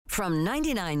From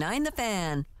 99.9 The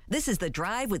Fan, this is The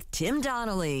Drive with Tim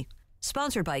Donnelly.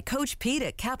 Sponsored by Coach Pete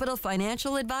at Capital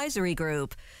Financial Advisory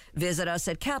Group. Visit us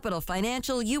at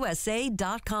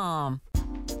capitalfinancialusa.com.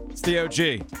 It's the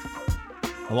OG.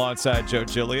 Alongside Joe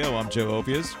Giglio, I'm Joe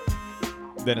Opius.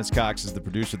 Dennis Cox is the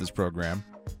producer of this program.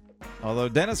 Although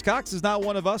Dennis Cox is not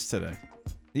one of us today.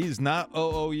 He's not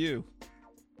OOU.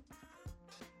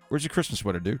 Where's your Christmas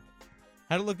sweater, dude?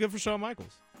 How'd it look good for Shawn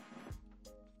Michaels?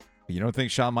 You don't think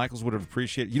Shawn Michaels would have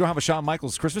appreciated? You don't have a Shawn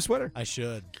Michaels Christmas sweater? I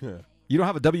should. You don't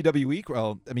have a WWE?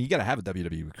 Well, I mean, you got to have a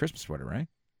WWE Christmas sweater, right?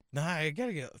 Nah, I got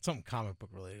to get something comic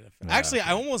book related. Actually,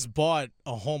 I almost bought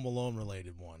a Home Alone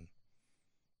related one.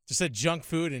 Just said junk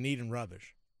food and eating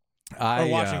rubbish. Or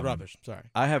watching rubbish. Sorry.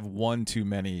 I have one too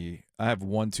many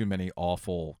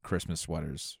awful Christmas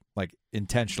sweaters. Like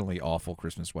intentionally awful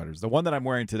Christmas sweaters. The one that I'm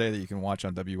wearing today that you can watch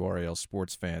on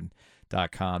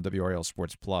WRALSportsFan.com, WRAL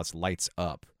Sports Plus, lights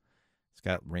up. It's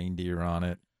got reindeer on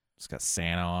it. It's got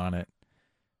Santa on it.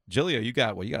 Giglio, you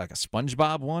got what? You got like a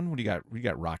SpongeBob one? What do you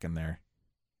got rocking there?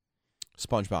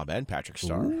 SpongeBob and Patrick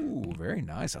Star. Ooh, very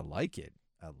nice. I like it.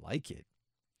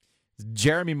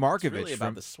 Jeremy Markovich. It's really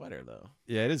about the sweater, though.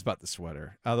 Yeah, it is about the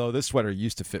sweater. Although this sweater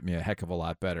used to fit me a heck of a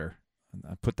lot better.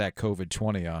 I put that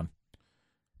COVID-20 on.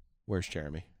 Where's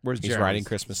Jeremy? He's writing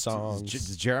Christmas songs.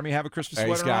 Does Jeremy have a Christmas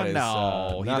sweater he's got on? his,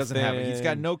 No, he doesn't have it. He's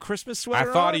got no Christmas sweater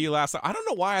I thought on? of you last night. I don't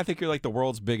know why I think you're like the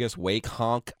world's biggest wake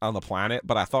honk on the planet,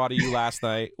 but I thought of you last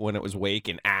night when it was Wake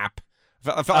and App.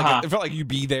 I felt like you'd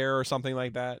be there or something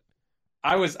like that.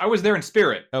 I was there in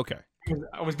spirit. Okay.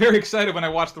 I was very excited when I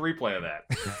watched the replay of that.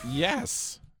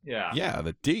 Yes. Yeah. Yeah,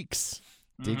 the Deeks.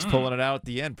 Deeks pulling it out at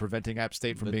the end, preventing App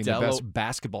State from being the best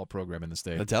basketball program in the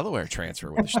state. The Delaware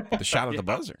transfer with the shot at the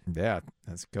buzzer. Yeah,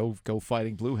 let's go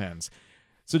Fighting Blue Hens.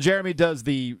 So Jeremy does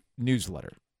the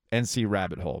newsletter, NC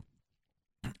Rabbit Hole.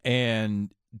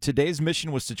 And today's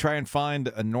mission was to try and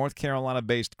find a North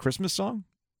Carolina-based Christmas song.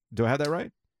 Do I have that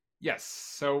right? Yes.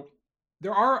 So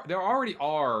there already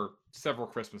are several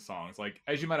Christmas songs. Like,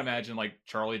 as you might imagine, like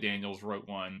Charlie Daniels wrote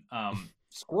one.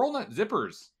 Squirrel Nut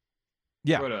Zippers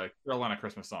wrote a Carolina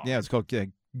Christmas song. Yeah, it's called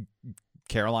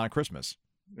Carolina Christmas.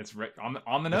 It's right on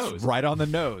the nose. It's right on the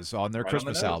nose on their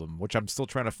Christmas album, which I'm still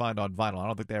trying to find on vinyl. I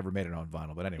don't think they ever made it on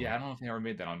vinyl, but anyway. Yeah, I don't know if they ever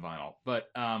made that on vinyl. But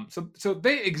so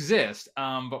they exist.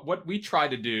 But what we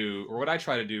tried to do, or what I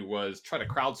tried to do, was try to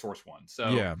crowdsource one. So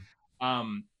yeah.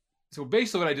 So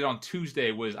basically what I did on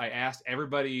Tuesday was I asked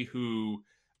everybody who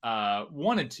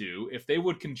wanted to, if they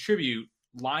would contribute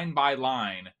line by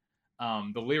line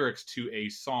the lyrics to a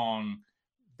song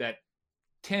that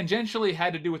tangentially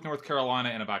had to do with North Carolina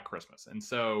and about Christmas. And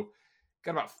so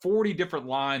got about 40 different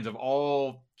lines of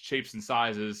all shapes and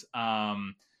sizes.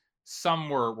 Some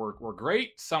were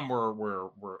great. Some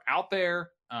were out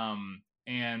there.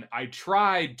 And I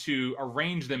tried to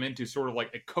arrange them into sort of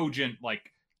like a cogent,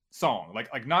 like song,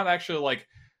 like not actually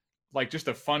like just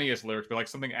the funniest lyrics, but like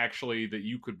something actually that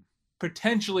you could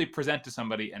potentially present to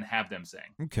somebody and have them sing.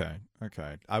 Okay.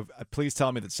 Please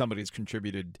tell me that somebody's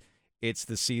contributed "It's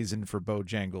the Season for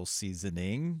Bojangles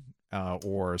Seasoning"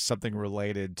 or something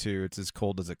related to "It's as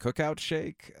Cold as a Cookout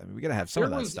Shake." I mean, we gotta have some of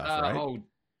that stuff, right? Oh,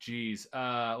 geez.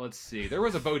 Let's see. There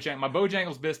was my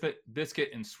Bojangles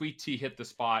biscuit and sweet tea hit the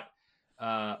spot.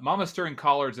 Mama stirring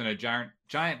collards in a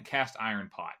giant cast iron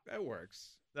pot. That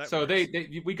works.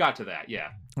 We got to that,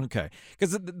 yeah. Okay,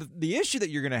 because the issue that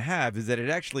you're going to have is that it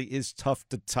actually is tough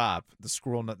to top the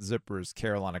Squirrel Nut Zippers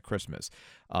Carolina Christmas,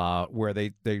 where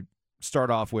they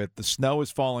start off with "The snow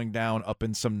is falling down up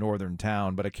in some northern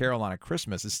town, but a Carolina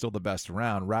Christmas is still the best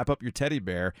around. Wrap up your teddy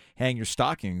bear, hang your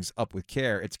stockings up with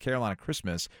care. It's Carolina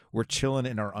Christmas. We're chilling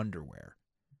in our underwear."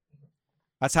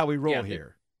 That's how we roll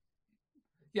here.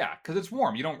 Yeah, because it's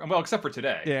warm. You don't except for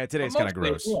today. Yeah, today's kind of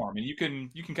gross. It's warm, and you can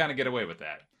kind of get away with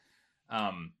that.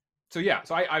 So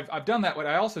I've done that. What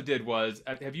I also did was,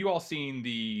 have you all seen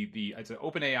the it's an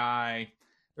OpenAI?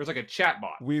 There's like a chat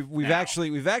bot. We've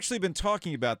actually been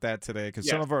talking about that today because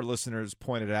some of our listeners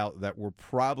pointed out that we're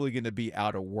probably going to be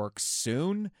out of work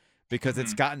soon because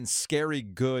it's gotten scary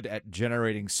good at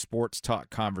generating sports talk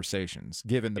conversations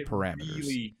given the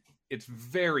parameters. It's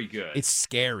very good. It's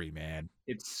scary, man.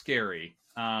 It's scary.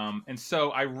 And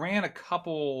so I ran a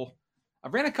couple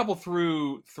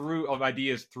through of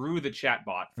ideas through the chat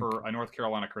bot for a North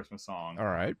Carolina Christmas song. All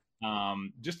right.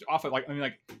 Just off of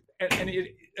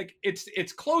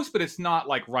it's close, but it's not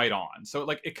like right on. So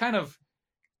like it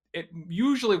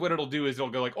usually what it'll do is it'll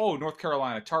go like, "Oh, North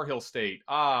Carolina, Tar Heel State,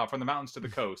 from the mountains to the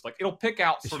coast." Like it'll pick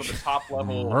out sort of the top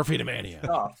level Murphy to Mania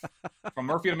stuff from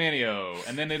Murphy to Manio,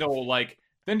 and then it'll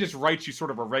then just write you sort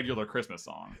of a regular Christmas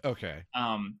song. Okay.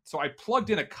 So I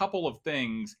plugged in a couple of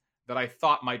things that I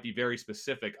thought might be very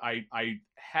specific. I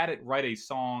had it write a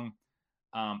song,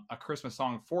 a Christmas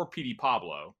song for P.D.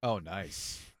 Pablo. Oh,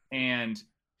 nice. And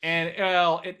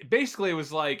it basically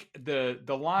was like the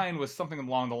line was something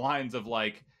along the lines of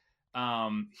like,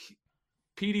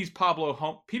 P.D.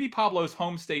 Pablo's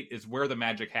home state is where the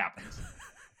magic happens.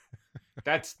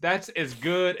 That's as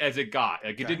good as it got.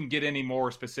 Like, it didn't get any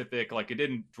more specific. Like, it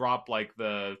didn't drop like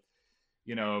the,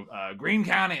 Greene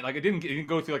County. Like, it didn't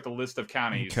go through like the list of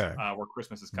counties where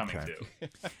Christmas is coming to.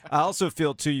 I also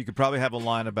feel too, you could probably have a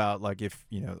line about like if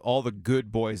all the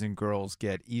good boys and girls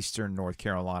get Eastern North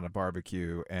Carolina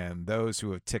barbecue, and those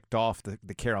who have ticked off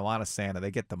the Carolina Santa,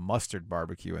 they get the mustard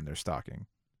barbecue in their stocking.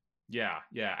 Yeah.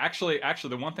 Actually,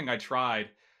 the one thing I tried,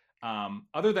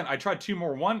 other than I tried two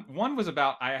more. One was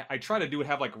about I tried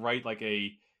to write like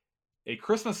a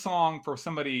Christmas song for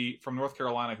somebody from North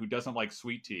Carolina who doesn't like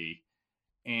sweet tea,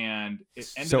 and it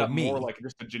ended up more like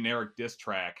just a generic diss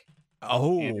track.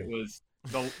 Oh, and it was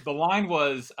the line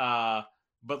was,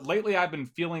 but lately I've been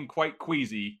feeling quite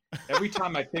queasy. Every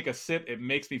time I take a sip, it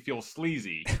makes me feel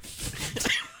sleazy.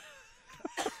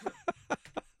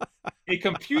 A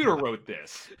computer wrote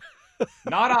this.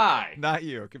 Not I. Not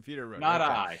you. A computer wrote. Not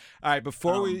okay. I. All right.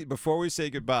 Before we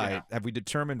say goodbye, have we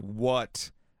determined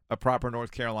what a proper North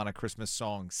Carolina Christmas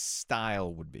song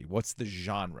style would be? What's the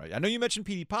genre? I know you mentioned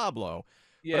P.D. Pablo,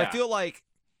 but I feel like,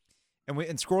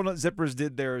 and Squirrel Nut Zippers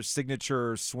did their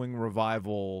signature swing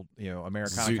revival,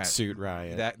 Americana Zoot Suit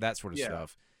Riot, that sort of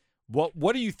stuff.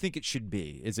 What do you think it should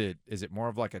be? Is it more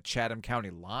of like a Chatham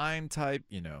County Line type?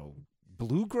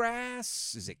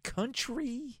 Bluegrass? Is it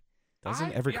country?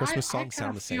 Doesn't every Christmas song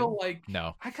sound the same?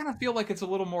 No. I kind of feel like it's a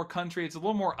little more country. It's a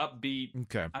little more upbeat.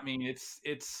 Okay. I mean, it's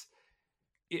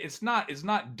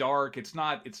not dark. It's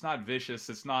not vicious.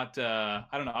 It's not. I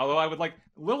don't know. Although I would like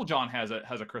Lil Jon has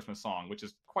a Christmas song, which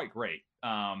is quite great.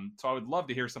 So I would love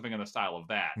to hear something in the style of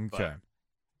that. Okay.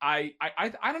 But I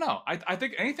don't know. I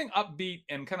think anything upbeat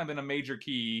and kind of in a major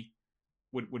key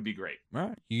would be great. All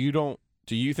right.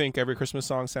 Do you think every Christmas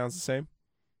song sounds the same?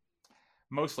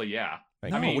 Mostly, yeah.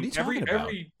 I mean, what are you talking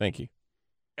about? Thank you.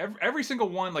 Every single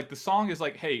one, like the song is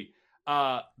like, hey,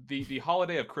 the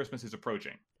holiday of Christmas is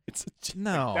approaching. It's a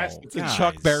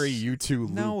Chuck Berry U2 loop.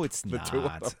 No, it's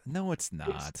not. No, it's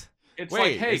not. It's Wait,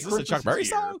 like, hey, is this Christmas a Chuck Berry is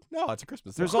here. song? No, it's a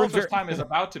Christmas song. Christmas time is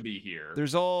about to be here.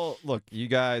 Look, you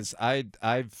guys, do I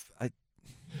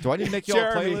need to make you all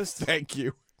a playlist? Thank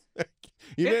you.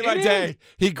 You made my day.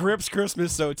 He grips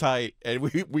Christmas so tight, and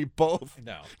we both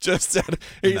just said,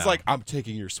 he's like, I'm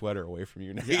taking your sweater away from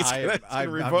you now. Yeah, he's gonna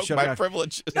revoke my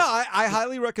privilege. No, I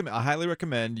highly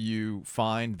recommend you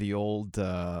find the old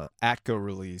Atco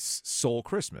release, Soul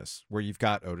Christmas, where you've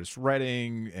got Otis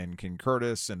Redding and King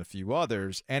Curtis and a few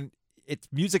others, and it's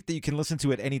music that you can listen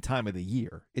to at any time of the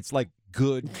year. It's like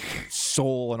good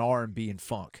soul and R&B and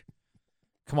funk.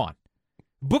 Come on.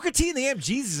 Booker T and the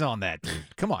MGs is on that,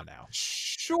 dude. Come on now.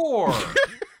 Sure.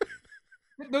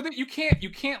 No, you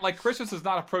can't like Christmas is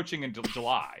not approaching in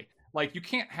July. Like you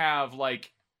can't have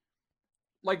like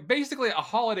basically a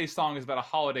holiday song is about a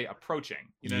holiday approaching.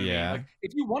 You know what I mean? Like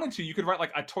if you wanted to, you could write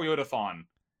like a Toyotathon,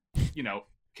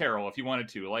 carol if you wanted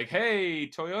to. Like, hey,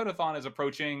 Toyotathon is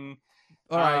approaching.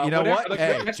 All right, you know what? Like,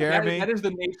 hey, Jeremy. That is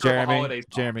the nature of a holiday song.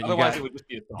 Jeremy, otherwise it would just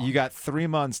be a song. You got 3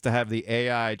 months to have the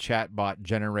AI chatbot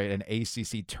generate an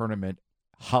ACC tournament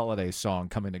holiday song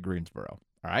coming to Greensboro.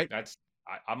 All right?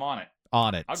 I'm on it.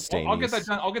 On it. I'll get that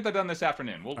done. I'll get that done this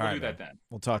afternoon. We'll do that then.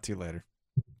 We'll talk to you later.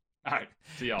 All right.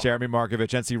 See y'all. Jeremy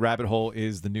Markovich, NC Rabbit Hole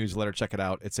is the newsletter. Check it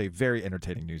out. It's a very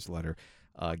entertaining newsletter,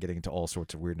 getting into all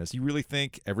sorts of weirdness. You really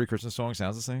think every Christmas song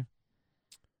sounds the same?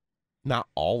 Not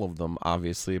all of them,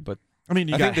 obviously, but I mean,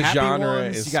 you I got think the happy genre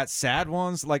ones, is- you got sad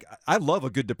ones. Like, I love a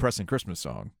good depressing Christmas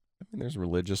song. I mean, there's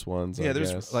religious ones. Yeah, I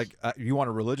there's guess. like you want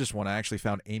a religious one. I actually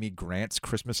found Amy Grant's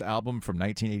Christmas album from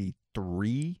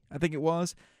 1983, I think it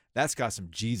was. That's got some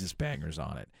Jesus bangers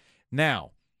on it.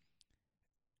 Now,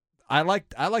 I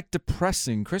like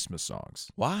depressing Christmas songs.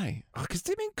 Why?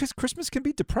 Because Christmas can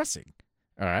be depressing.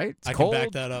 All right, it's I cold. can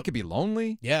back that up. It can be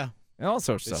lonely. Yeah. And all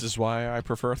sorts of This stuff. is why I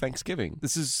prefer Thanksgiving.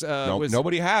 This is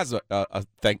Nobody has a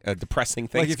depressing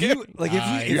Thanksgiving.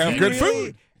 If you have good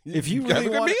food. If you have a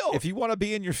good meal. If you want to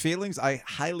be in your feelings, I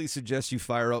highly suggest you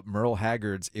fire up Merle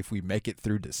Haggard's "If We Make It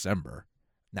Through December."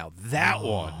 Now that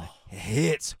one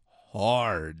hits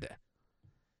hard.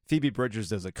 Phoebe Bridgers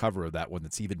does a cover of that one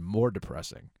that's even more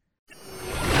depressing.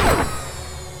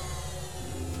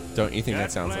 Don't you think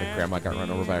that sounds like Grandma got run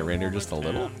over by a reindeer just a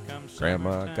little?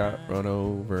 Grandma got run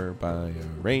over by a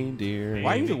reindeer.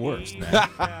 Why are you the worst, man?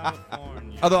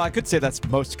 Although I could say that's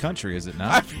most country, is it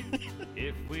not?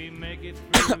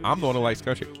 I'm the one who likes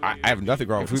country. I have nothing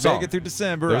wrong with If the we song. make it through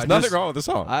December, There's nothing wrong with the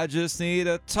song. I just need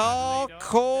a tall,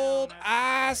 cold,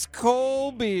 ice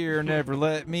cold beer. Never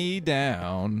let me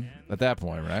down. At that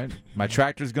point, right? My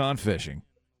tractor's gone fishing.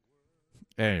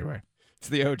 Anyway, it's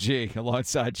the OG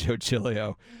alongside Joe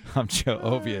Chilio. I'm Joe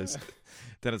Ovias.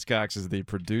 Dennis Cox is the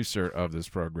producer of this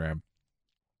program.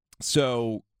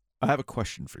 So I have a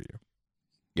question for you.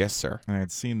 Yes, sir. I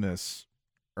had seen this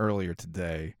earlier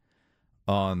today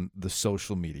on the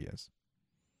social medias.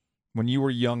 When you were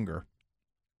younger,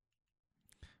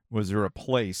 was there a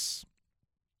place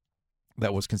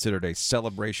that was considered a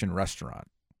celebration restaurant?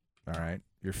 All right.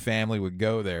 Your family would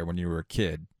go there when you were a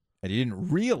kid, and you didn't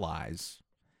realize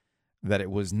that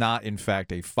it was not, in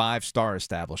fact, a 5-star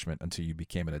establishment until you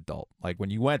became an adult. Like when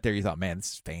you went there, you thought, man,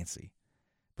 this is fancy.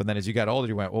 But then as you got older,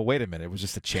 you went, well, wait a minute. It was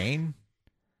just a chain?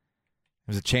 It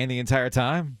was a chain the entire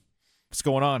time? What's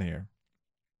going on here?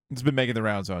 It's been making the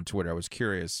rounds on Twitter. I was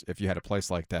curious if you had a place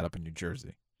like that up in New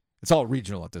Jersey. It's all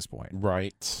regional at this point.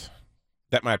 Right.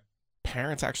 That my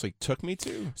parents actually took me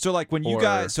to? So like when you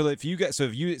guys,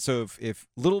 if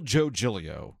little Joe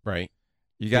Giglio, right.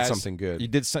 You guys did something good. You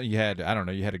did something. You had, I don't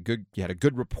know. You had a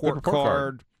good report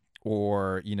card,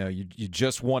 or you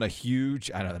just won a huge.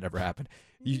 I know that never happened.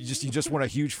 You just won a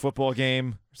huge football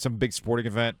game, some big sporting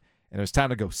event, and it was time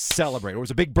to go celebrate. It was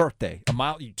a big birthday.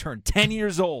 You turned 10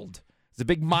 years old. It's a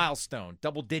big milestone,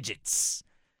 double digits.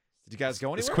 Did you guys go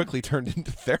anywhere? It's quickly turned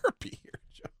into therapy here,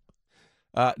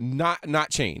 Joe. Not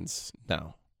chains.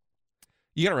 No.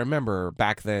 You got to remember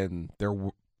back then there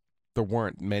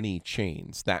weren't that many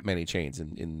chains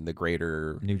in the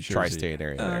greater New Jersey tri-state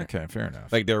area. Okay, fair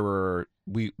enough. Like there were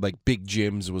Big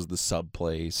Jim's was the sub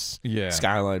place. Yeah.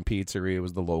 Skyline Pizzeria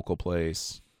was the local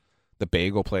place. The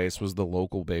bagel place was the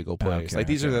local bagel place. Okay,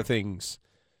 these are the things.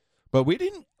 But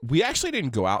we actually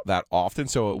didn't go out that often,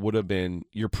 so it would have been,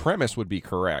 your premise would be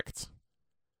correct.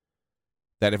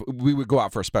 That if we would go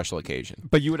out for a special occasion.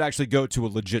 But you would actually go to a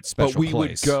legit special place. But we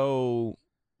would go.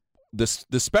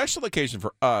 The special occasion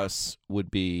for us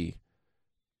would be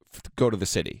go to the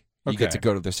city. You get to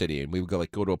go to the city, and we would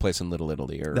go to a place in Little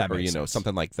Italy or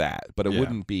something like that. But it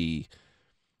wouldn't be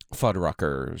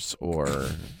Fuddruckers or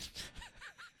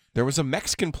there was a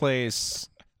Mexican place.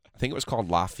 I think it was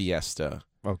called La Fiesta.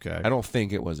 Okay, I don't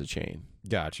think it was a chain.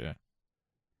 Gotcha.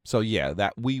 So yeah,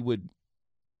 that we would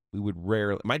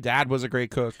rarely. My dad was a great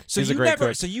cook. So He's you a great never.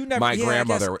 cook. So you never. My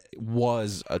grandmother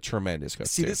was a tremendous cook.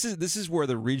 See, too. this is where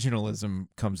the regionalism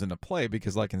comes into play,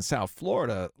 because like in South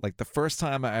Florida, like the first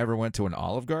time I ever went to an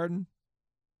Olive Garden,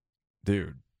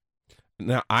 dude.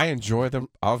 Now I enjoy the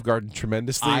Olive Garden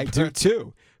tremendously. I do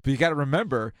too. But you got to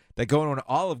remember that going to an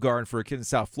Olive Garden for a kid in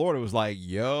South Florida was like,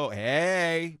 yo,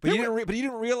 hey. But you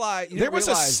didn't realize. There was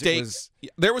a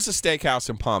steakhouse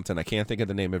in Pompton. I can't think of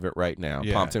the name of it right now.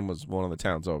 Yeah. Pompton was one of the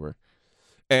towns over.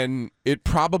 And it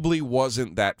probably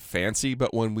wasn't that fancy,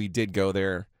 but when we did go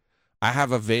there, I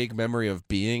have a vague memory of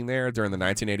being there during the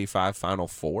 1985 Final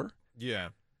Four. Yeah.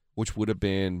 Which would have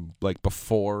been like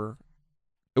before.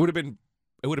 It would have been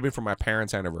for my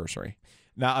parents' anniversary.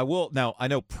 Now I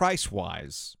know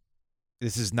price-wise,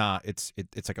 this is not. It's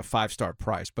like a 5-star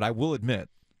price, but I will admit,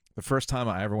 the first time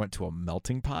I ever went to a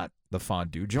melting pot, the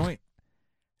fondue joint,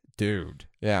 dude.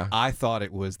 Yeah. I thought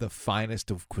it was the finest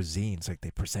of cuisines. Like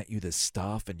they present you this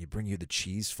stuff, and you bring you the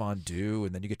cheese fondue,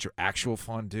 and then you get your actual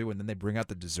fondue, and then they bring out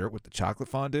the dessert with the chocolate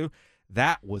fondue.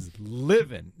 That was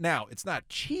living. Now it's not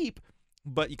cheap,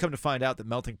 but you come to find out that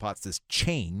melting pot's this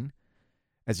chain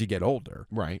as you get older,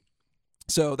 right?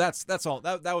 So that's all.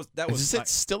 That was. Does it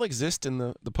still exist in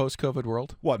the post-COVID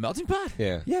world? What, melting pot?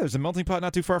 Yeah. Yeah, there's a melting pot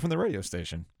not too far from the radio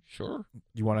station. Sure.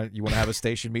 You wanna have a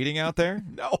station meeting out there?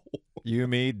 No. You,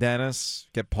 me, Dennis,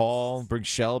 get Paul, bring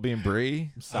Shelby and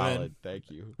Bree. Solid.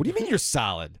 Thank you. What do you mean you're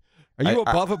solid? Are you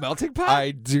above a melting pot?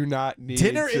 I do not need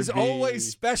Dinner to is be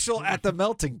always special at the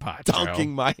melting pot.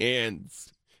 dunking my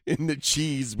hands in the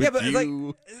cheese with but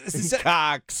you and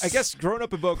Cox. I guess growing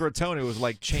up in Boca Raton, it was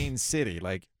like Chain City.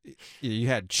 Like you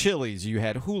had Chili's, you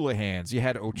had Houlihan's, you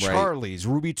had O'Charlie's,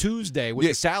 Ruby Tuesday with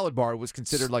the salad bar was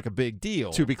considered like a big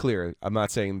deal. To be clear, I'm not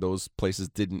saying those places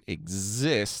didn't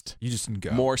exist. You just didn't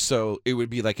go. More so, it would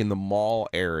be like in the mall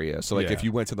area. So like if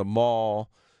you went to the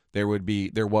mall, there was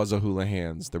a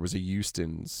Houlihan's, there was a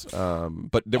Houston's,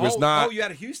 but there was not. Oh, you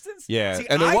had a Houston's? Yeah, See,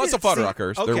 and there was a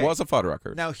Fuddruckers. Okay. There was a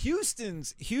Fuddruckers. Now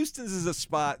Houston's is a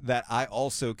spot that I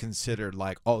also considered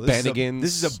like, Bennigan's.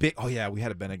 This is a big. Oh yeah, we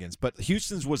had a Bennigan's, but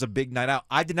Houston's was a big night out.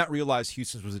 I did not realize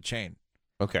Houston's was a chain.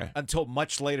 Okay. Until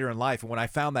much later in life, and when I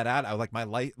found that out, I was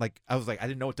like, I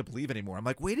didn't know what to believe anymore. I'm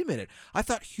like, wait a minute, I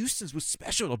thought Houston's was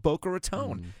special to Boca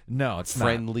Raton. No, it's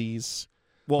Friendlies.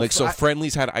 Well, so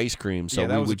Friendly's had ice cream, so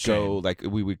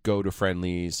we would go to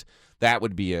Friendly's. That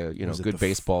would be a good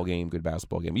baseball game, good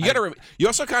basketball game. You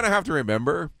also kind of have to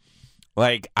remember,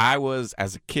 like I was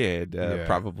as a kid,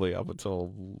 probably up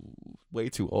until way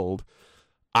too old.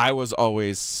 I was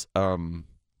always a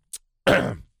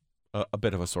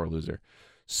bit of a sore loser.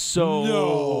 So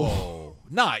no,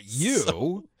 not you.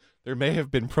 So there may have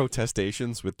been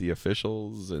protestations with the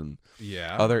officials and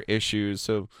other issues.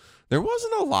 So there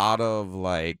wasn't a lot of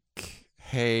like,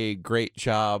 hey, great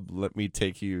job, let me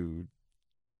take you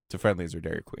to Friendly's or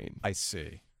Dairy Queen. I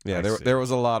see. Yeah, there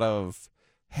was a lot of,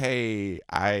 hey,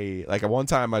 at one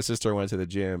time my sister went to the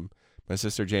gym. My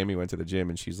sister Jamie went to the gym,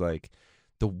 and she's like,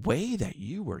 the way that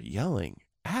you were yelling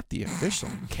at the official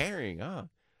and carrying on,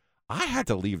 I had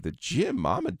to leave the gym.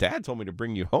 Mom and Dad told me to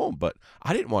bring you home, but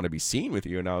I didn't want to be seen with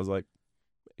you. And I was like,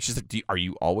 she's like, are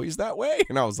you always that way?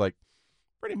 And I was like,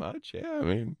 pretty much, yeah. I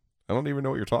mean, I don't even know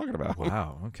what you're talking about.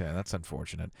 Wow. Okay, that's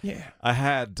unfortunate. Yeah. I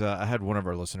had one of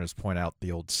our listeners point out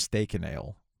the old Steak and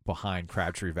Ale behind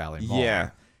Crabtree Valley Mall. Yeah.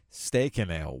 Steak and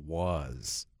Ale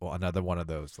was another one of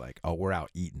those like, oh, we're out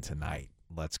eating tonight.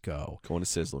 Let's go. Going to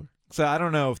Sizzler. So I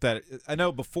don't know if that. I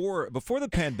know before the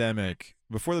pandemic,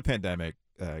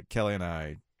 Kelly and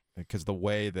I, because the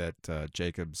way that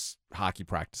Jacob's hockey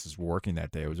practices were working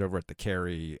that day, it was over at the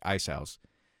Cary Ice House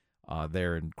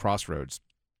there in Crossroads.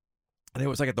 And it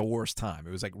was like at the worst time.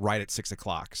 It was like right at 6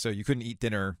 o'clock. So you couldn't eat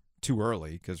dinner too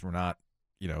early because we're not,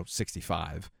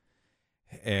 65.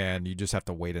 And you just have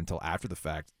to wait until after the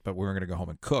fact. But we were going to go home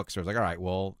and cook. So I was like, all right,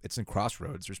 well, it's in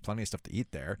Crossroads. There's plenty of stuff to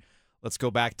eat there. Let's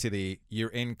go back to you're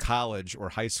in college or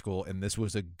high school, and this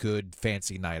was a good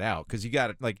fancy night out. Because you got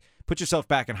to, like, put yourself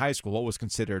back in high school. What was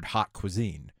considered hot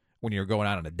cuisine when you were going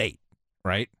out on a date,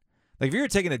 right? Like, if you were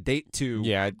taking a date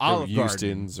to Olive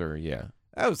Houston's Garden,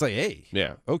 I was like, hey.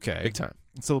 Yeah. Okay. Big time.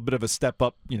 It's a little bit of a step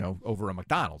up, over a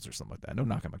McDonald's or something like that. No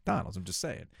knock on McDonald's. I'm just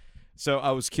saying. So I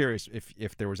was curious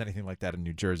if there was anything like that in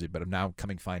New Jersey, but I'm now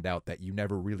coming to find out that you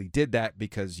never really did that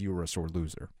because you were a sore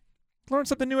loser. Learn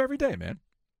something new every day, man.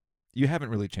 You haven't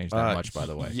really changed that much, by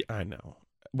the way. Yeah, I know.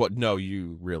 Well, no,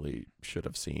 you really should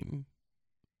have seen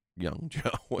young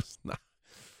Joe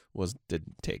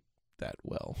didn't take that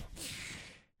well.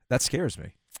 That scares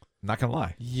me. I'm not going to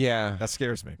lie. Yeah. That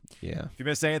scares me. Yeah. If you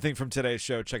missed anything from today's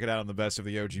show, check it out on the Best of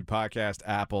the OG podcast,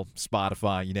 Apple,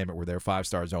 Spotify, you name it. We're there. 5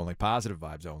 stars only, positive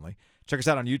vibes only. Check us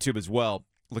out on YouTube as well.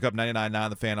 Look up 99.9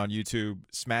 The Fan on YouTube.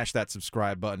 Smash that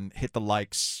subscribe button. Hit the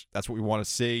likes. That's what we want to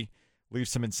see. Leave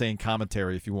some insane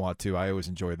commentary if you want to. I always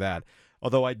enjoy that.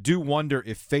 Although I do wonder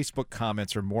if Facebook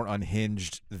comments are more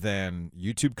unhinged than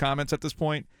YouTube comments at this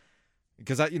point.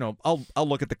 Because I'll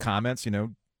look at the comments,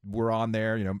 we're on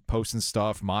there, posting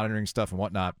stuff, monitoring stuff and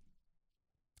whatnot.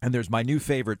 And there's my new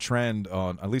favorite trend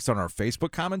at least on our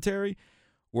Facebook commentary,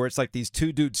 where it's like these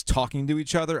two dudes talking to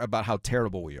each other about how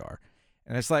terrible we are.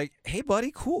 And it's like, hey,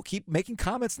 buddy, cool. Keep making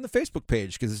comments on the Facebook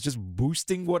page because it's just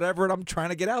boosting whatever I'm trying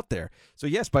to get out there. So,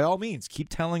 yes, by all means, keep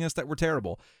telling us that we're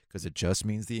terrible because it just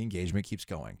means the engagement keeps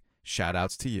going.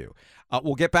 Shout-outs to you.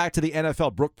 We'll get back to the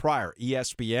NFL. Brooke Pryor,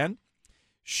 ESPN.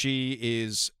 She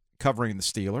is covering the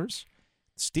Steelers.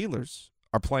 Steelers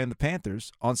are playing the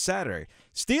Panthers on Saturday.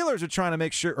 Steelers are trying to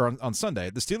make sure, or on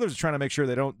Sunday, the Steelers are trying to make sure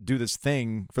they don't do this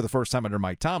thing for the first time under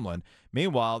Mike Tomlin.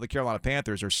 Meanwhile, the Carolina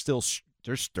Panthers are still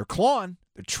they're clawing.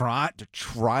 They're trying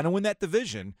to win that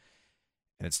division.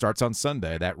 And it starts on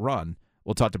Sunday, that run.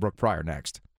 We'll talk to Brooke Pryor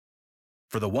next.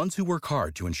 For the ones who work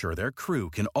hard to ensure their crew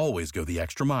can always go the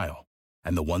extra mile,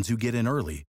 and the ones who get in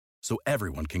early so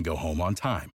everyone can go home on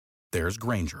time, there's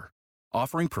Grainger,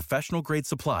 offering professional-grade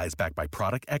supplies backed by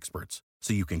product experts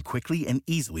so you can quickly and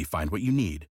easily find what you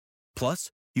need.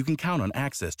 Plus, you can count on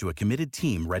access to a committed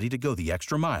team ready to go the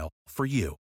extra mile for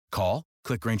you. Call,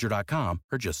 click Grainger.com,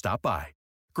 or just stop by.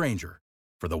 Grainger,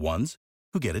 for the ones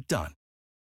who get it done.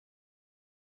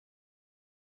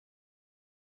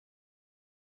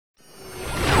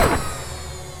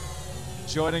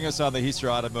 Joining us on the Heister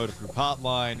Automotive Group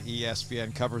hotline,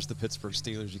 ESPN covers the Pittsburgh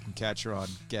Steelers. You can catch her on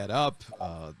Get Up.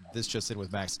 This just in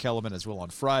with Max Kellerman as well on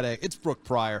Friday. It's Brooke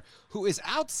Pryor, who is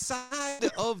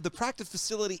outside of the practice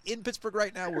facility in Pittsburgh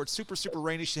right now where it's super, super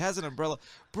rainy. She has an umbrella.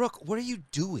 Brooke, what are you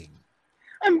doing?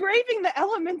 I'm braving the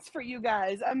elements for you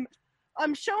guys.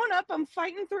 I'm showing up. I'm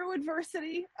fighting through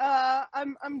adversity.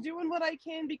 I'm doing what I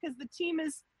can because the team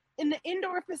is in the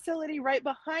indoor facility right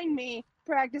behind me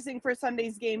practicing for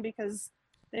Sunday's game because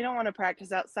they don't want to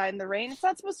practice outside in the rain. It's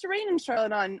not supposed to rain in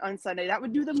Charlotte on Sunday. That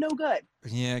would do them no good.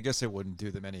 Yeah, I guess it wouldn't do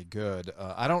them any good.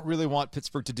 I don't really want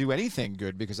Pittsburgh to do anything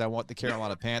good because I want the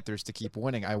Carolina Panthers to keep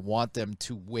winning. I want them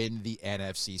to win the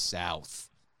NFC South.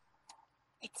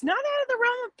 it's not out of the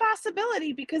realm of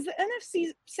possibility because the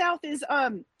NFC South is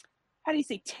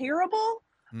terrible.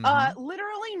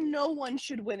 Literally no one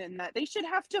should win in that. They should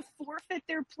have to forfeit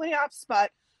their playoff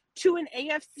spot to an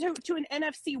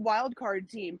NFC wildcard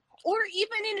team, or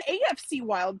even an AFC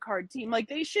wildcard team. Like,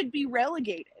 they should be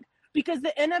relegated because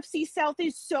the NFC South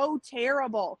is so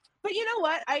terrible. But you know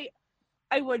what?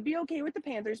 I would be okay with the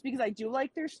Panthers because I do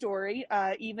like their story,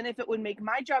 even if it would make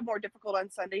my job more difficult on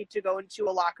Sunday to go into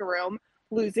a locker room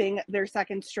losing their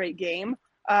second straight game,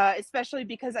 especially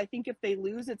because I think if they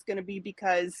lose, it's going to be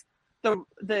because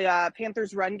the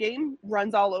Panthers run game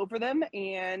runs all over them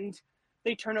and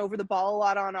they turn over the ball a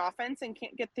lot on offense and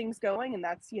can't get things going. And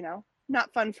that's,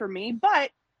 not fun for me,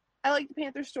 but I like the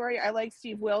Panthers story. I like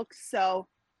Steve Wilkes. So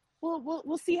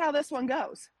we'll see how this one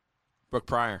goes. Brooke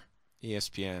Pryor,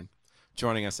 ESPN,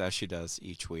 joining us as she does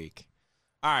each week.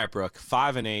 All right, Brooke,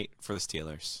 5-8 for the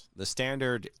Steelers. The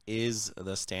standard is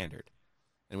the standard.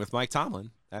 And with Mike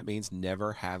Tomlin, that means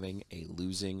never having a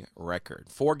losing record.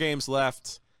 4 games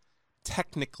left.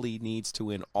 Technically needs to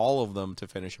win all of them to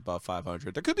finish above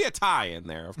 500. There could be a tie in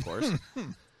there, of course.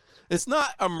 It's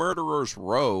not a murderer's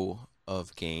row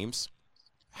of games.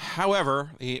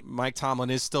 However, Mike Tomlin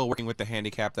is still working with the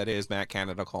handicap that is Matt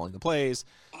Canada calling the plays,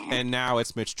 and now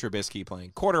it's Mitch Trubisky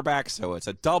playing quarterback, so it's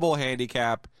a double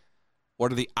handicap.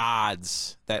 What are the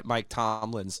odds that Mike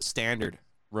Tomlin's standard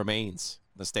remains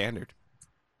the standard?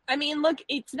 I mean, look,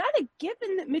 it's not a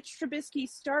given that Mitch Trubisky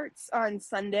starts on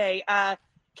Sunday.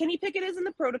 Kenny Pickett is in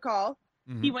the protocol.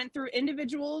 He went through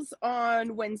individuals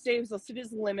on Wednesday. He was listed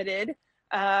as limited.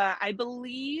 I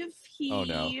believe he. Oh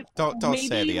no! Don't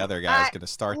say the other guy's going to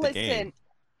start the game.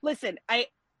 Listen, I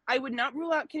would not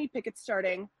rule out Kenny Pickett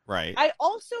starting. Right. I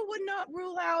also would not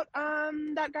rule out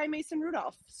that guy Mason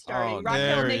Rudolph starting.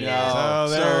 Oh,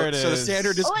 there it is. So the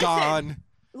standard is gone.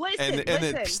 Listen.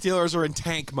 The Steelers are in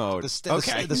tank mode. The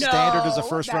standard is a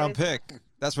first-round pick.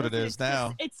 That's what it is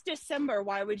now. It's December.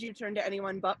 Why would you turn to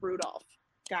anyone but Rudolph?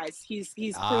 Guys, he's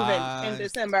proven in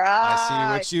December. I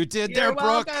see what you did there,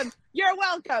 Brooke. You're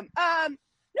welcome.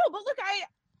 No, but look,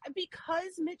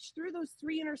 because Mitch threw those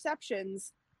 3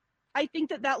 interceptions, I think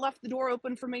that left the door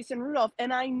open for Mason Rudolph.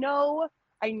 And I know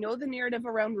the narrative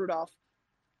around Rudolph,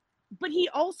 but he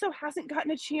also hasn't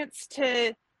gotten a chance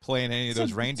to play in any of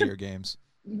those reindeer games.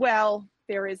 Well,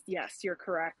 there is, yes, you're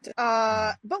correct.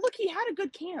 But look, he had a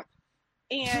good camp.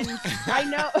 And I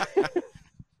know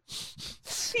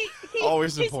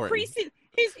always important.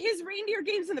 His reindeer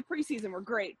games in the preseason were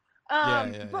great.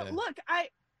 But look, I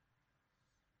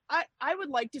would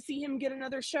like to see him get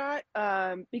another shot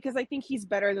because I think he's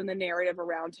better than the narrative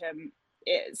around him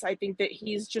is. I think that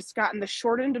he's just gotten the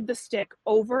short end of the stick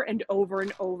over and over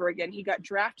and over again. He got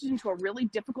drafted into a really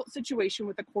difficult situation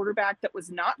with a quarterback that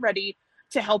was not ready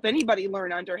to help anybody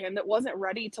learn under him, that wasn't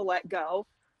ready to let go.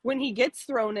 When he gets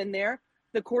thrown in there,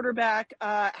 the quarterback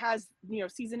has,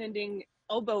 season-ending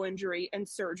elbow injury and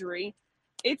surgery.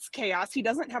 It's chaos. He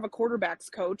doesn't have a quarterback's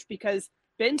coach because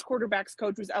Ben's quarterback's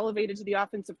coach was elevated to the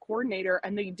offensive coordinator,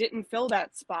 and they didn't fill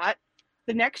that spot.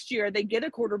 The next year, they get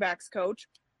a quarterback's coach,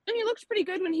 and he looked pretty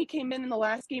good when he came in the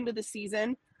last game of the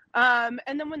season. And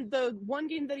then when the one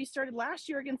game that he started last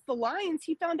year against the Lions,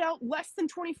 he found out less than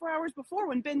 24 hours before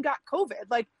when Ben got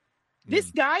COVID.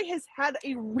 This guy has had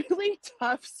a really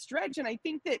tough stretch, and I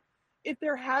think that if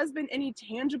there has been any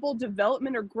tangible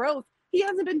development or growth, he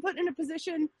hasn't been put in a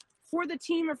position for the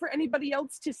team or for anybody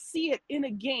else to see it in a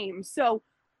game. So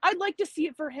I'd like to see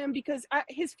it for him because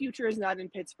his future is not in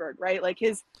Pittsburgh, right?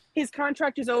 His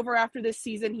contract is over after this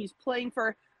season. He's playing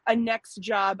for a next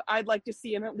job. I'd like to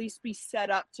see him at least be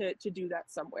set up to do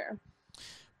that somewhere.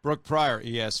 Brooke Pryor,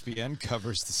 ESPN,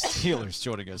 covers the Steelers,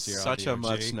 joining us here. Such a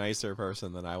much nicer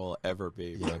person than I will ever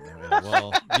be.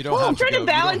 Well, you don't have I'm trying to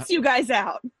balance you guys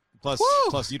out.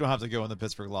 Plus, you don't have to go in the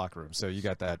Pittsburgh locker room, so you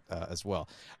got that as well.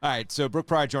 All right, so Brooke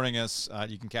Pryor joining us.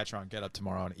 You can catch her on Get Up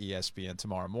tomorrow on ESPN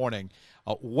tomorrow morning.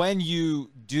 When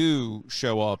you do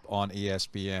show up on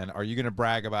ESPN, are you going to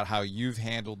brag about how you've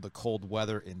handled the cold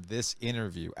weather in this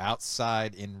interview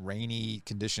outside in rainy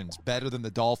conditions better than the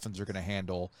Dolphins are going to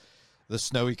handle the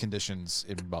snowy conditions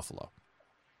in Buffalo?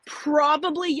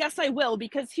 Probably, yes, I will,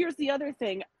 because here's the other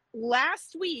thing.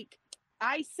 Last week,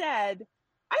 I said –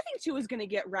 I think Tua's going to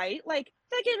get right.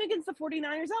 That game against the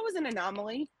 49ers, that was an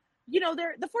anomaly. The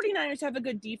 49ers have a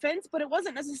good defense, but it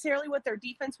wasn't necessarily what their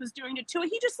defense was doing to Tua.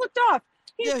 He just looked off.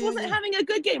 He just wasn't having a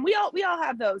good game. We all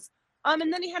have those.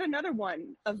 And then he had another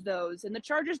one of those. And the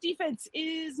Chargers defense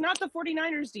is not the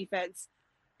 49ers defense.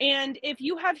 And if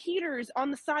you have heaters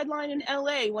on the sideline in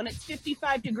LA when it's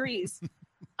 55 degrees,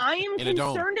 I am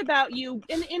concerned about you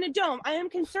in a dome. I am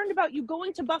concerned about you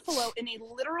going to Buffalo in a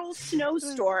literal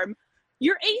snowstorm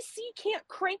Your AC can't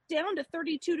crank down to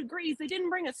 32 degrees. They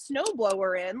didn't bring a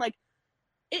snowblower in. Like,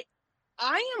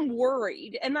 I am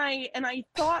worried, and I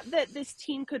thought that this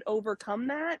team could overcome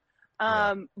that.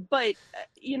 But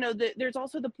there's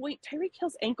also the point, Tyreek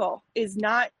Hill's ankle is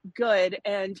not good,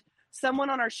 and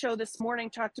someone on our show this morning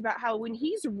talked about how when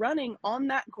he's running on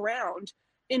that ground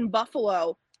in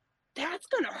Buffalo, that's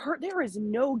going to hurt. There is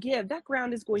no give. That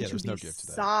ground is going to be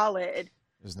solid.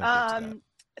 There's no give to that.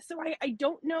 So I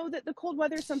don't know that the cold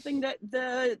weather is something that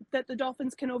the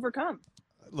Dolphins can overcome.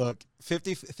 Look,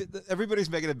 everybody's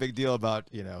making a big deal about,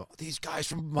 these guys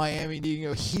from Miami needing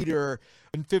a heater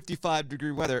in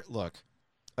 55-degree weather. Look,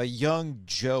 a young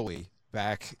Joey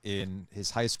back in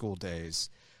his high school days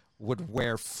would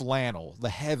wear flannel, the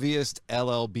heaviest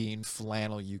LL Bean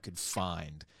flannel you could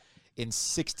find in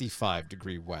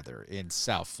 65-degree weather in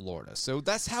South Florida. So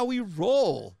that's how we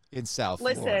roll in South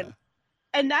Florida.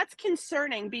 And that's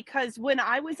concerning because when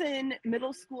I was in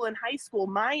middle school and high school,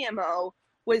 my MO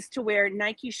was to wear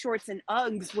Nike shorts and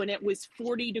Uggs when it was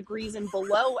 40 degrees and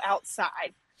below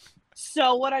outside.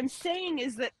 So what I'm saying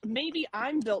is that maybe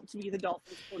I'm built to be the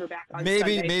Dolphins quarterback on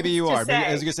Sunday. Maybe you are. Maybe,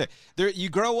 as I was gonna say, you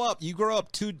grow up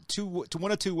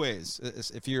one of two ways.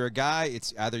 If you're a guy,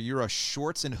 it's either you're a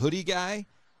shorts and hoodie guy,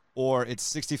 or it's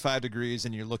 65 degrees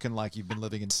and you're looking like you've been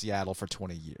living in Seattle for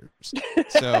 20 years.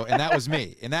 So, and that was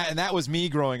me. And that was me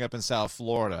growing up in South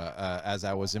Florida as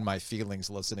I was in my feelings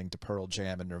listening to Pearl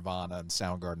Jam and Nirvana and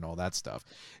Soundgarden and all that stuff.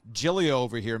 Gilio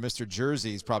over here, Mr.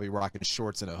 Jersey, is probably rocking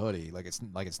shorts and a hoodie like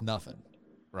it's nothing.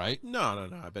 Right? No.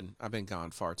 I've been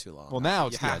gone far too long. Well, now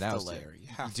you have to layer. You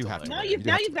have to layer.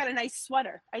 Now you've got a nice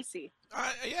sweater. I see.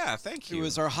 Yeah, thank you. It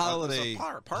was our holiday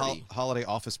party. Holiday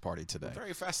office party today.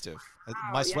 Very festive.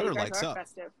 My sweater lights up.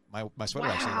 My sweater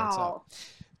actually lights up.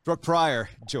 Brooke Pryor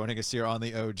joining us here on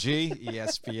the OG.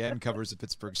 ESPN covers the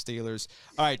Pittsburgh Steelers.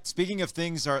 All right. Speaking of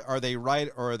things, are they right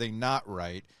or are they not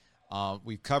right?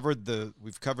 We've covered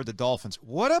the Dolphins.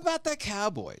 What about the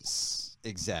Cowboys?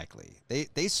 Exactly.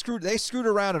 They screwed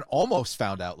around and almost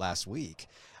found out last week.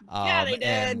 Yeah, they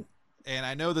did. And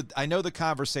I know the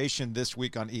conversation this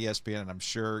week on ESPN, and I'm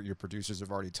sure your producers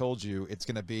have already told you, it's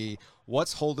going to be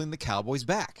what's holding the Cowboys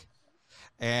back.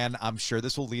 And I'm sure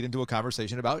this will lead into a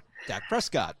conversation about Dak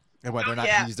Prescott and whether or not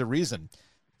he's the reason.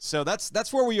 So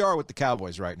that's where we are with the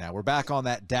Cowboys right now. We're back on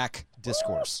that Dak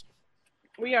discourse.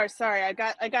 We are. Sorry, I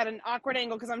got an awkward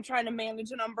angle because I'm trying to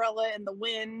manage an umbrella in the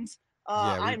wind.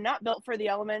 I'm not built for the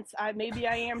elements. Maybe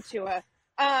I am Tua.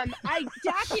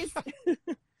 Dak is.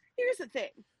 Here's the thing.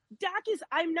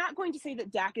 I'm not going to say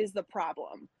that Dak is the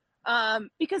problem,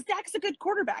 because Dak's a good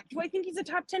quarterback. Do I think he's a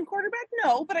top 10 quarterback?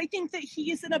 No, but I think that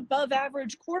he is an above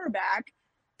average quarterback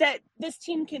that this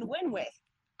team can win with.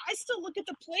 I still look at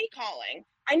the play calling.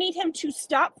 I need him to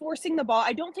stop forcing the ball.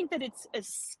 I don't think that it's a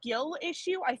skill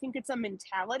issue. I think it's a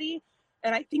mentality.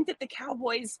 And I think that the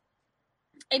Cowboys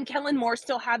and Kellen Moore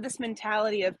still have this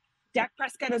mentality of Dak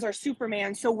Prescott is our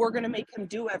Superman, so we're going to make him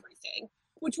do everything,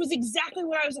 which was exactly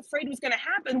what I was afraid was going to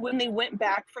happen when they went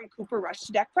back from Cooper Rush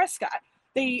to Dak Prescott.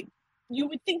 You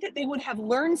would think that they would have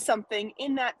learned something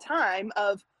in that time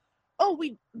of,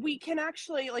 we can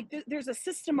actually, there's a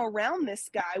system around this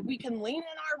guy. We can lean in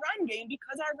our run game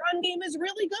because our run game is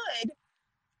really good,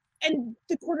 and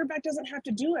the quarterback doesn't have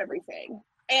to do everything.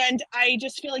 And I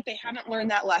just feel like they haven't learned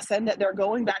that lesson, that they're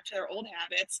going back to their old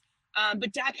habits.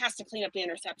 But Dak has to clean up the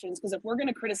interceptions, because if we're going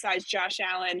to criticize Josh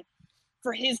Allen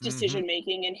for his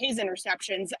decision-making and his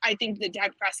interceptions, I think that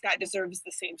Dak Prescott deserves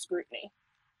the same scrutiny.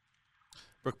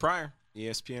 Brooke Pryor,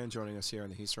 ESPN, joining us here on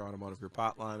the Heister Automotive Group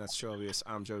Hotline. That's Jovius.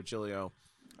 I'm Joe Giglio.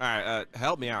 All right,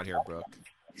 help me out here, Brooke.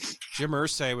 Jim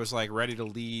Irsay was ready to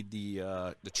lead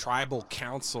the tribal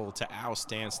council to oust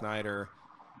Dan Snyder,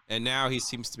 and now he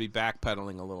seems to be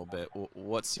backpedaling a little bit.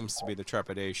 What seems to be the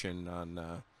trepidation on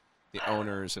the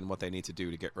owners and what they need to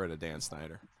do to get rid of Dan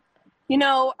Snyder?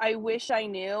 I wish I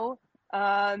knew.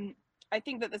 I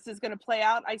think that this is going to play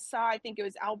out. I think it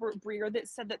was Albert Breer that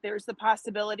said that there's the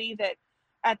possibility that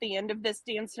at the end of this,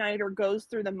 Dan Snyder goes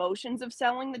through the motions of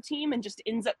selling the team and just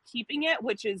ends up keeping it,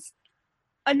 which is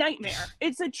a nightmare.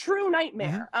 It's a true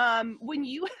nightmare. When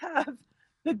you have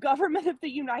the government of the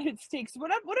United States,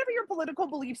 whatever your political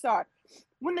beliefs are,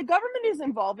 when the government is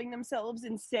involving themselves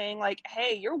in saying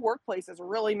hey, your workplace is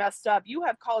really messed up, you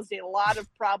have caused a lot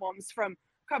of problems, from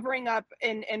covering up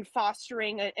and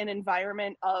fostering an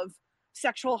environment of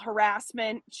sexual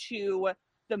harassment to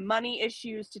the money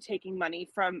issues to taking money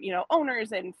from,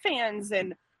 owners and fans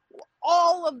and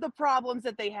all of the problems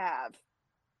that they have.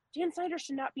 Dan Snyder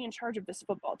should not be in charge of this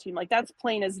football team. That's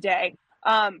plain as day.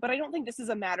 But I don't think this is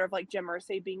a matter of Jim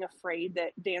Irsay being afraid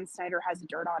that Dan Snyder has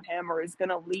dirt on him or is going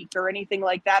to leak or anything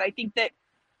like that. I think that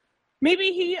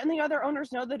maybe he and the other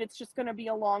owners know that it's just going to be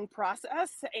a long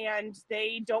process and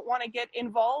they don't want to get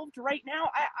involved right now.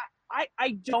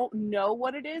 I don't know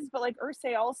what it is, but like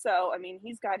Irsay also, I mean,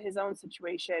 he's got his own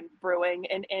situation brewing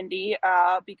in Indy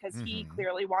because he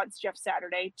clearly wants Jeff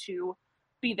Saturday to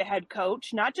be the head coach,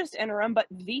 not just interim, but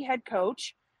the head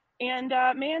coach. And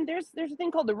man, there's a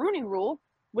thing called the Rooney Rule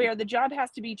where the job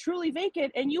has to be truly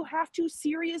vacant and you have to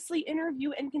seriously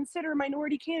interview and consider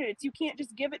minority candidates. You can't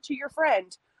just give it to your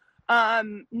friend.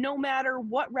 No matter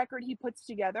what record he puts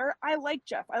together. I like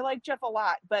Jeff a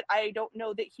lot, but I don't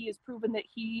know that he has proven that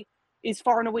he is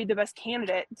far and away the best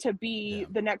candidate to be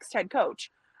the next head coach.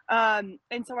 And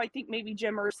so I think maybe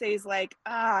Jim Irsay's like,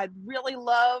 I'd really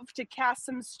love to cast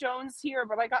some stones here,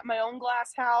 but I got my own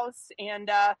glass house and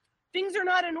things are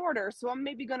not in order. So I'm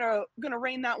maybe gonna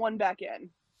rein that one back in.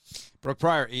 Brooke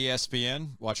Pryor,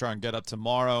 ESPN. Watch her on Get Up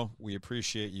tomorrow. We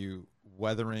appreciate you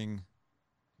weathering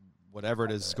whatever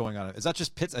it is going on. Is that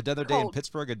just another day in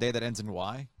Pittsburgh, a day that ends in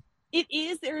Y? It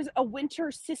is. There's a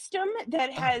winter system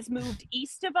that has moved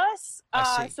east of us.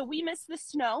 So we missed the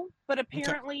snow, but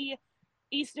apparently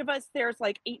east of us, there's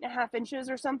like 8.5 inches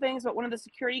or something. Is what one of the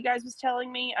security guys was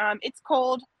telling me. It's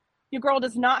cold. Your girl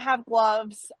does not have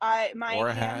gloves. My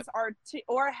hands are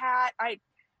or a hat.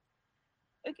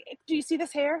 Do you see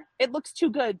this hair? It looks too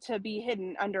good to be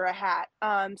hidden under a hat.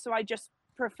 So I just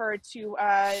prefer to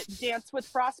dance with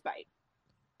frostbite.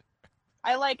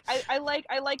 I like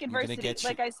adversity,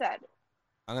 like I said.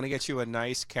 I'm gonna get you a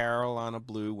nice Carolina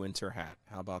blue winter hat.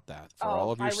 How about that? For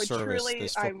all of your service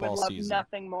this football season. I would love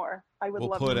nothing more.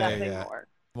 More.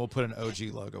 We'll put an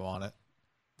OG logo on it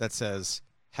that says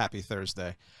Happy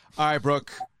Thursday. All right,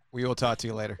 Brooke, we will talk to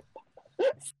you later.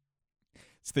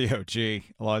 It's the OG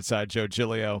alongside Joe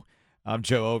Giglio. I'm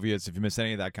Joe Ovias. If you missed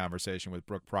any of that conversation with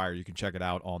Brooke Pryor, you can check it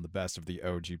out on the Best of the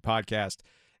OG podcast.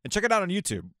 And check it out on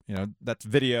YouTube. You know, that's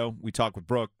video. We talk with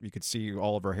Brooke. You can see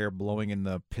all of her hair blowing in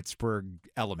the Pittsburgh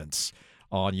elements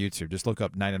on YouTube. Just look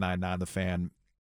up 99.9 The Fan.